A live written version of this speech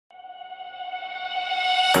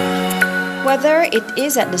Whether it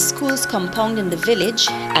is at the school's compound in the village,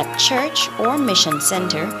 at church, or mission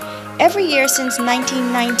center, every year since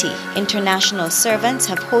 1990, International Servants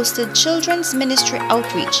have hosted children's ministry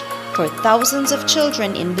outreach for thousands of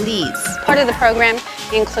children in Belize. Part of the program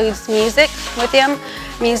includes music with them,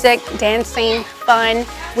 music, dancing, fun.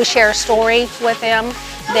 We share a story with them.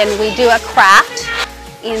 Then we do a craft,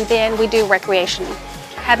 and then we do recreation,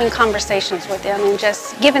 having conversations with them and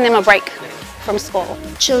just giving them a break from school.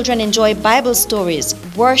 Children enjoy Bible stories,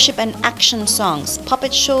 worship and action songs,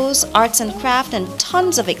 puppet shows, arts and craft, and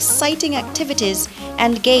tons of exciting activities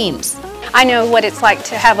and games. I know what it's like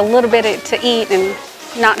to have a little bit to eat and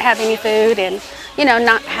not have any food, and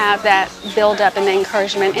not have that build up and the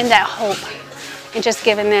encouragement and that hope, and just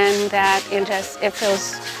giving them that, and it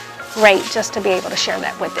feels great just to be able to share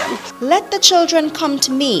that with them. Let the children come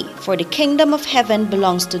to me, for the kingdom of heaven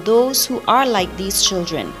belongs to those who are like these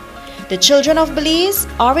children. The children of Belize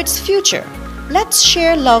are its future. Let's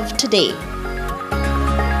share love today.